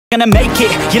Gonna make it,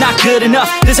 you're not good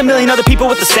enough. There's a million other people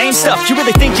with the same stuff. You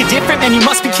really think you're different? Man, you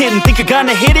must be kidding. Think you're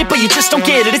gonna hit it, but you just don't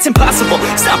get it. It's impossible,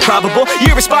 it's not probable,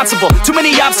 you're irresponsible. Too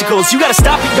many obstacles, you gotta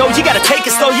stop it, yo. You gotta take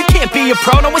it slow, you can't be a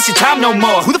pro. Don't waste your time no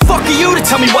more. Who the fuck are you to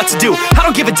tell me what to do? I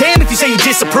don't give a damn if you say you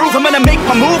disapprove. I'm gonna make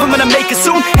my move, I'm gonna make it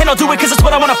soon. And I'll do it cause it's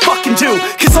what I wanna fucking do.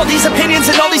 Cause all these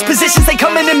opinions and all these positions, they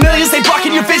come in millions, they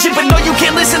blocking your vision. But no, you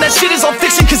can't listen, that shit is all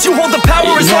fiction. Cause you hold the power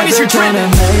as long as you're driven.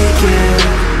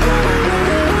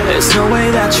 There's no way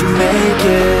that you make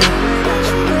it.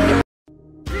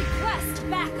 Request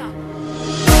backup.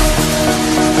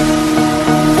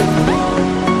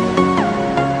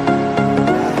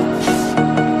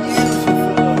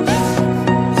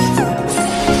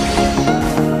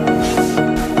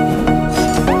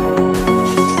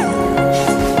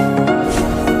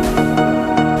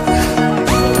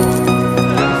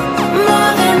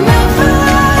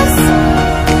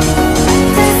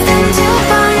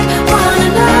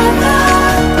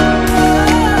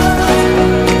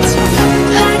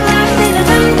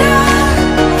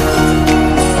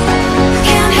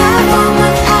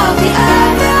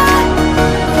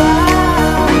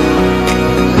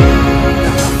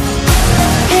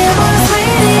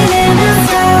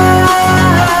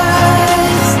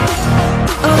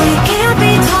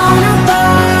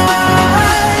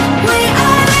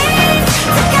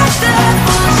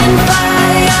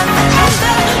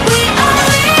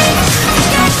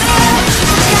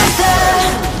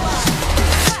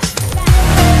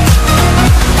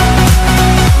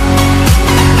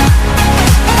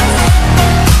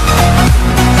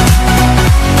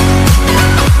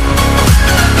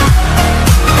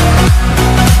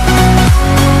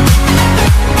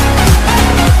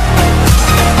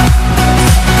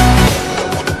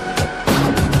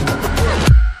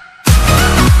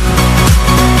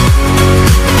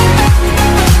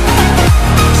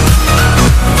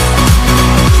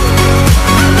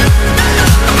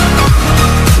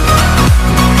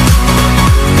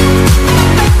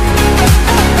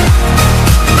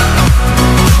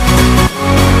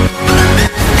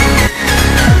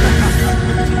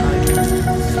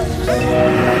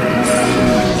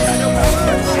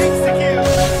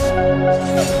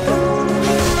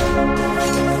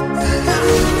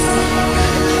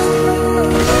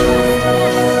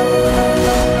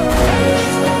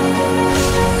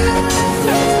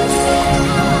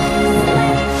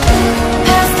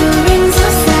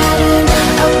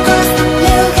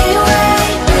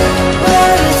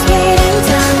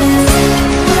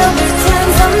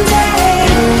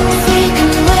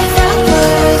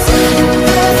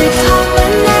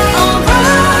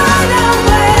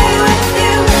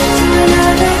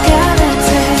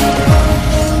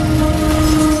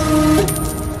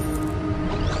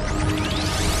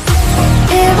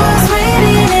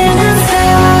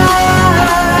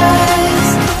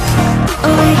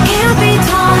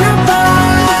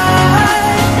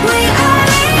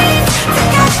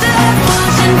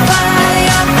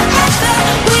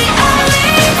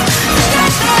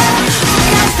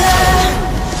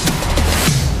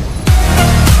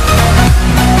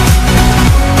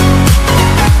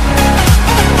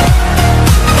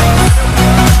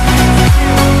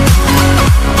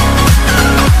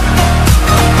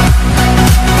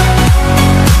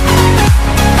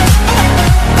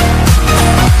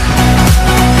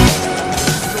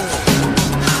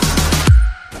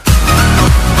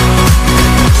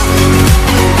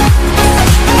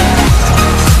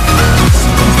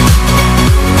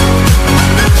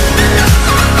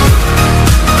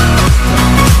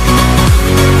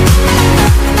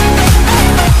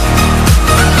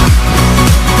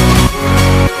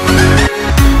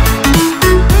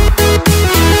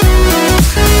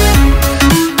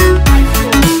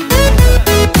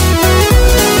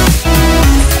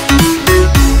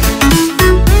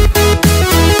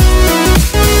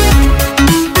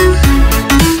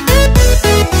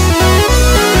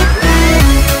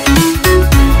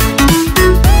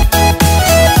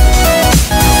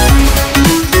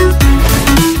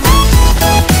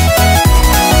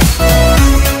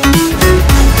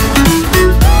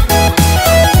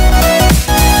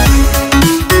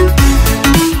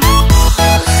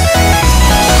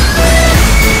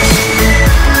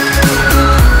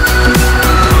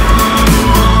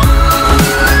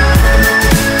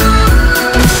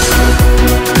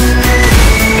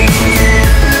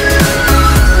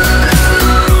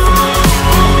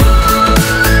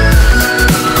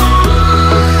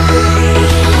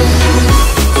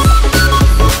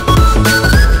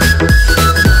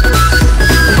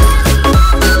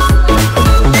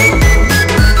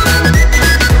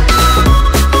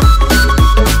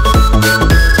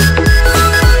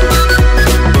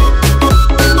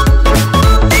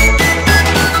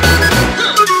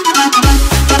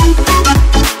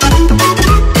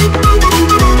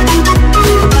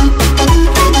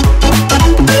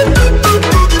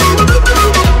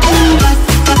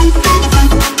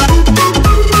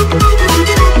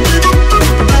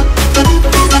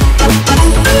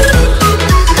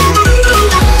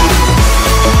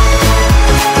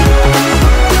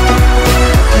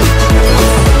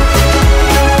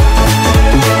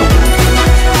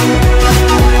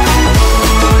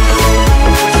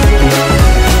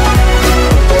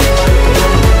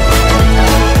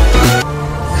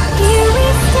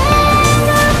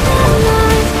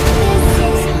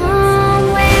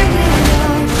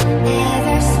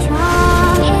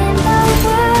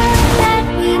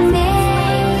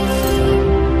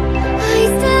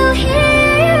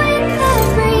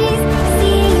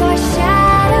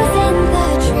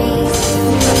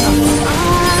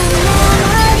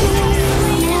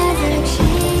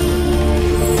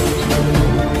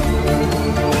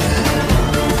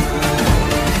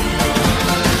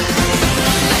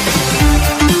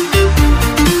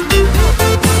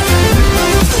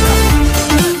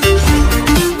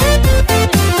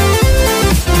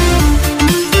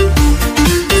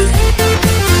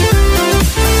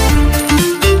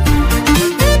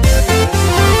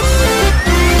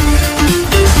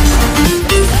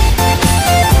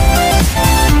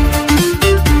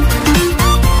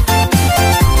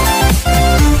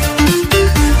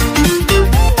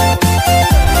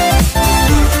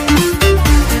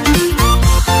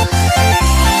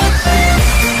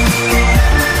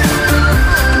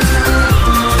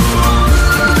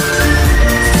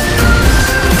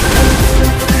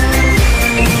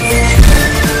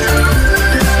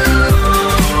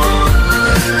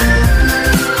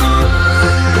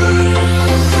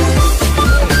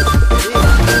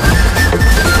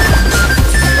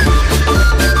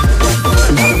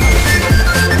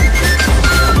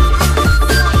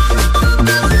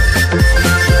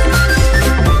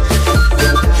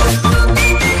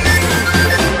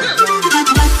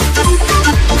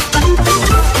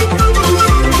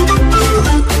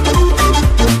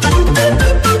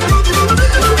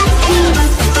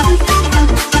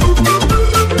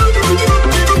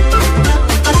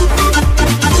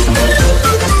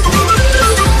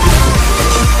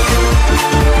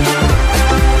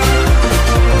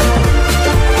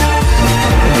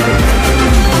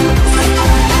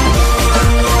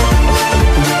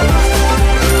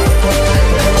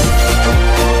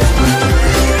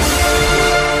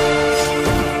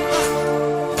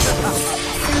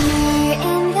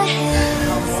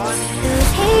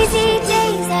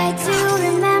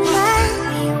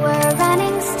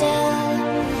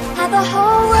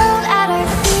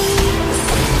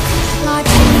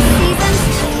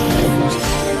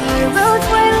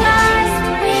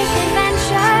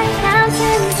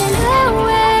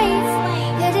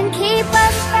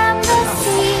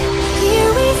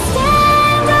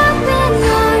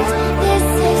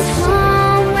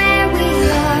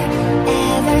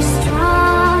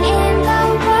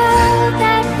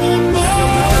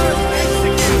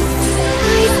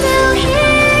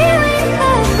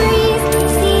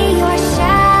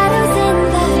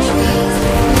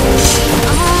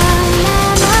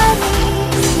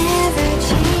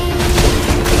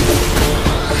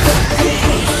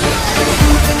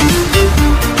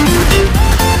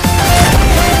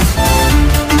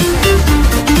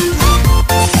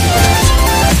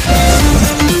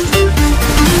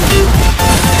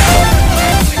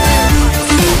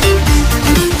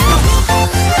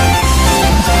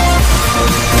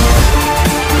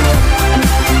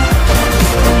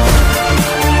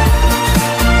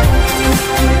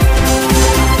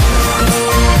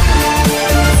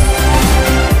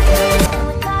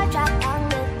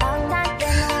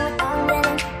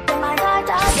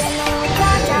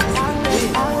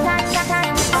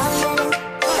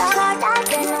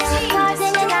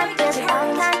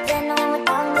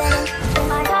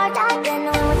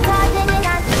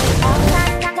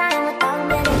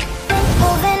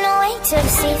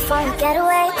 fun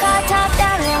getaway. Car top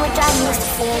down and we're driving just to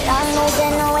feel. I'm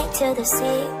moving away to the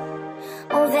sea,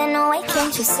 moving away,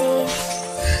 can't you see?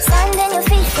 Sand in your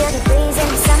feet, feel the breeze in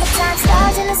the summertime.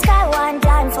 Stars in the sky, one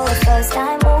dying for the first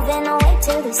time. Moving away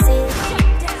to the sea,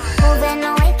 moving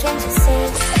away, can't you see?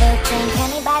 We'll drink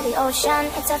honey by the ocean,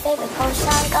 it's our favorite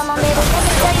potion. Come on baby, let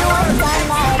me tell you one time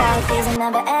that our days will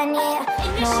never end, yeah.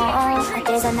 No, our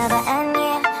days will never end,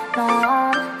 yeah. No.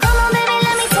 Come on baby,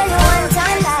 let me tell you one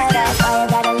time that our fire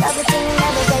got a love till you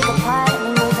never break apart. And we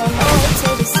moving away to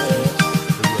the sea,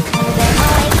 moving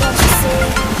away, can't you see?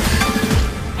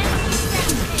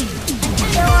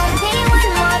 There won't be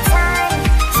one more time,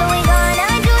 so we gonna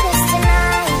do this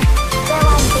tonight. There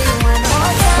won't be one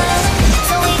more time,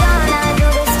 so we gonna do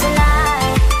this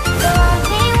tonight. There won't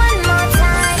be one more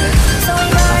time, so we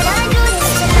gonna do this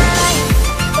tonight.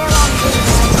 There won't be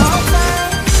one more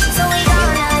time, so we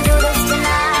gonna do this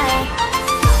tonight.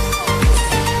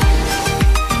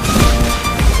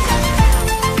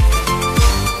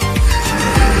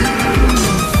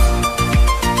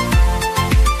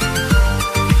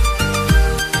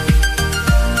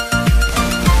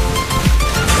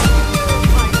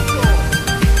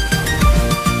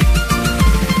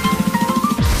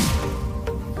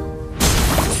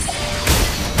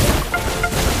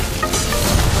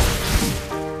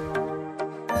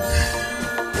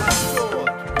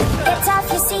 Get off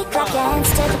your seat, clap your hands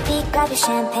to the beat. Grab your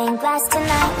champagne glass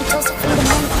tonight. We toast to freedom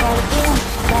in the Caribbean,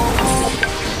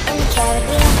 yeah. In the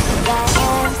Caribbean, yeah.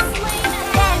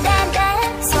 Dance, dance,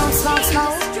 dance, smoke, smoke,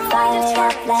 smoke. Fire it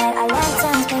up, let our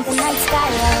lanterns paint the night sky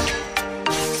red.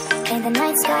 Paint the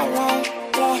night sky red,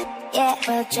 yeah, yeah.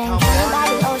 We'll drink honey by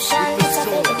the ocean, it's our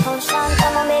favorite potion.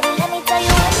 Come on baby, let me tell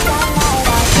you one time that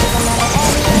our days will never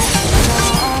end, yeah. No,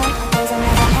 our days will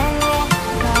never end, yeah.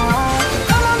 No.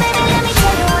 Come on baby, let me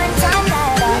tell you one time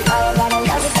that our fire got a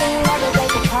love till you never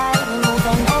break apart. We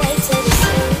moving away to the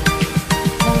sea,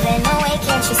 moving away,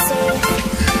 can't you see?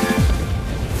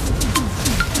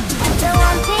 There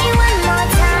won't be one more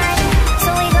time, so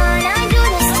we gonna do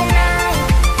this tonight.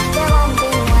 There won't be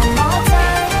one more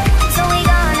time, so we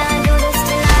gonna do this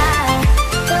tonight.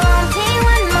 There won't be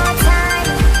one more time,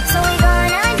 so we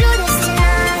gonna do this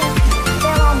tonight.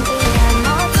 There won't be one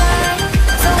more time,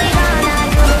 so we gonna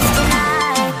do this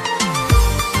tonight.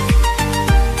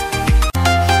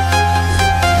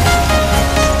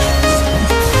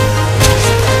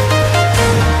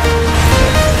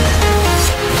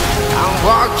 I'm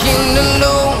walking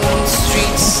alone, the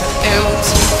streets are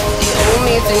empty. The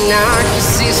only thing I can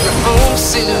see is my own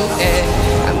silhouette.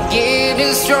 I'm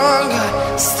getting stronger,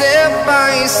 step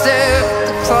by step.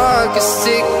 The clock is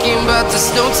ticking, but there's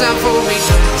no time for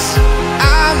regrets.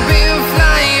 I've been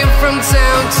flying from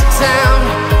town to town,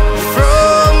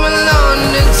 from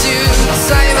London to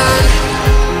Taiwan.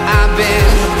 I've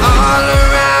been all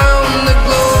around the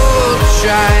globe,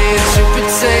 trying to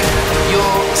protect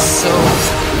your soul.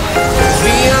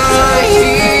 We are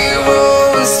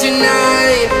heroes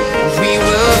tonight. We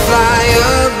will fly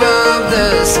above the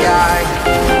sky.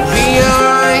 We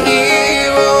are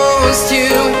heroes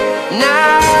tonight.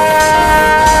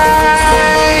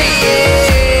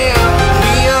 Yeah.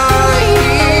 We are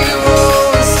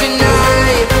heroes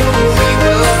tonight. We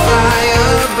will fly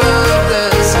above the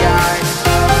sky.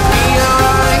 We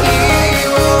are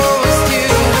heroes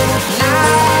tonight.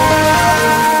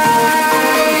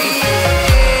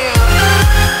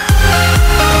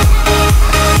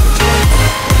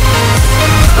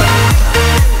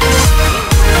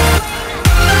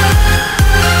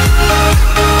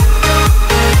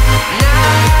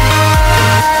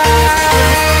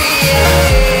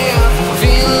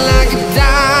 Feel like a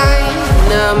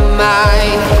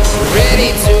dynamite, ready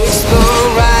to explode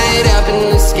right up in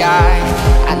the sky.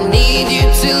 I need you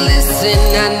to listen,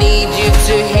 I need you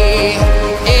to hear,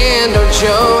 and don't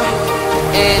show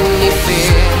any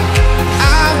fear.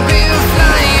 I've been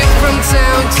flying from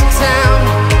town to town,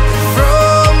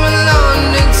 from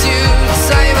London to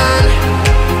Taiwan.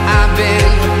 I've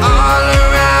been all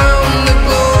around the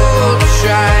globe,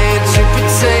 trying to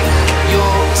protect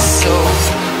your soul.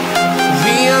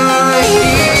 We are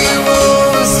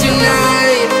heroes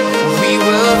tonight. We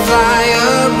will fly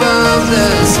above the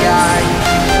sky.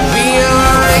 We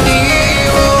are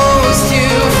heroes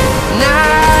tonight.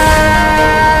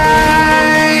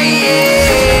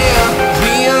 Yeah.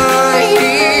 We are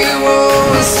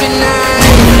heroes tonight.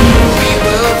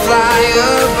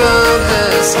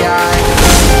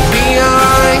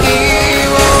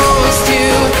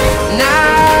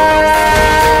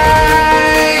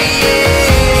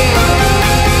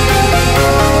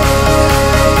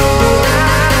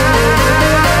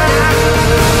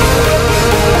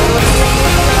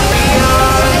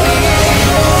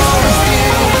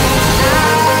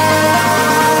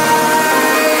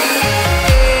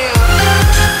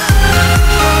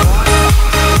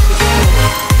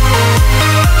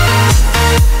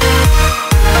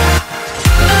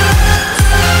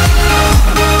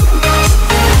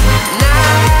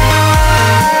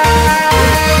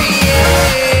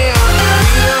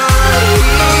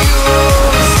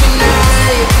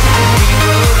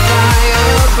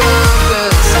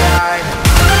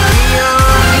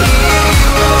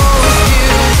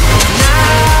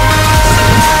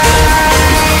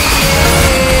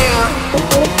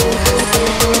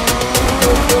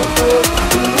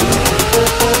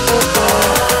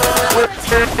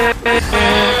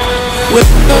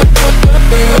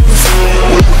 with